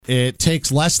It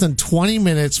takes less than 20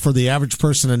 minutes for the average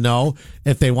person to know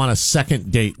if they want a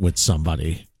second date with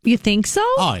somebody. You think so?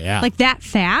 Oh, yeah. Like that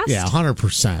fast? Yeah,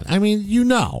 100%. I mean, you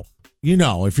know,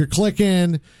 if you're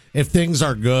clicking, if things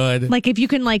are good. Like if you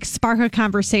can like spark a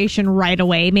conversation right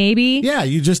away, maybe. Yeah,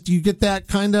 you get that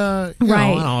kind of, right.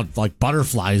 I don't know, like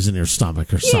butterflies in your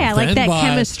stomach or something. Yeah, like that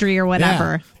chemistry or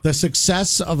whatever. Yeah, the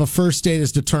success of a first date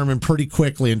is determined pretty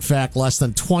quickly. In fact, less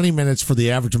than 20 minutes for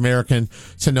the average American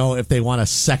to know if they want a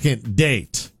second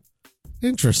date.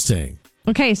 Interesting.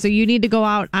 Okay, so you need to go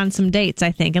out on some dates,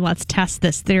 I think, and let's test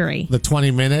this theory. The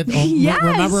 20-minute? Oh, yes.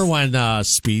 Remember when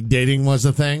speed dating was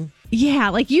a thing? Yeah,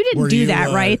 like you didn't do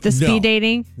that, right? The speed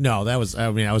dating? No, I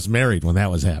was married when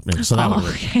that was happening. So that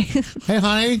okay. Hey,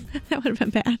 honey. That would have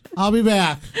been bad. I'll be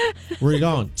back. Where are you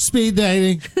going? Speed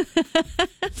dating.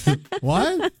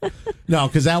 What? No,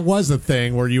 because that was the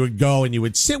thing where you would go and you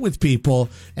would sit with people,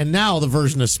 and now the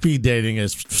version of speed dating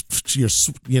is you're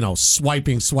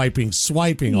swiping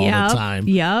all the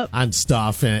time on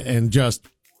stuff and just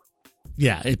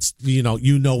it's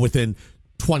within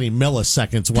 20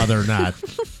 milliseconds whether or not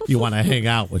you want to hang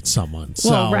out with someone.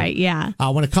 Well, right, yeah.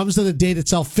 When it comes to the date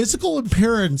itself, physical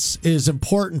appearance is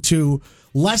important to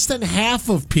less than half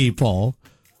of people.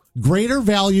 Greater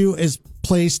value is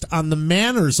placed on the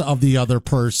manners of the other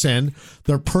person,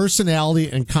 their personality,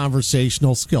 and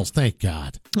conversational skills. Thank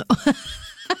God.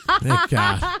 Thank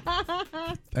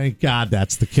God. Thank God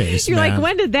that's the case. You're man. like,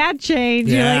 when did that change?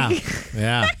 Yeah. You're like...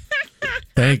 yeah.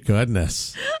 Thank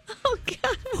goodness. Oh,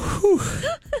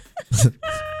 God.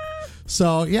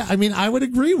 So, yeah, I mean, I would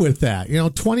agree with that.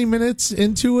 20 minutes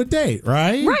into a date,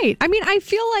 right? Right. I mean, I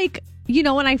feel like,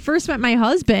 when I first met my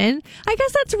husband, I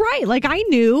guess that's right. Like, I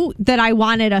knew that I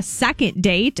wanted a second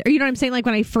date. Or, you know what I'm saying? Like,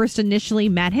 when I first initially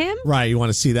met him. Right. You want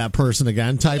to see that person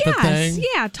again type of thing?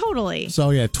 Yeah, totally.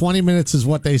 So, 20 minutes is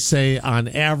what they say on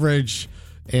average.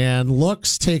 And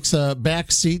looks takes a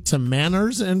backseat to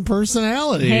manners and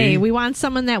personality. Hey, we want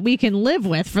someone that we can live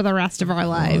with for the rest of our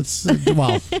lives.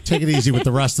 Well, take it easy with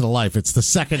the rest of the life. It's the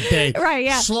second date. Right,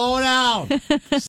 yeah. Slow it down.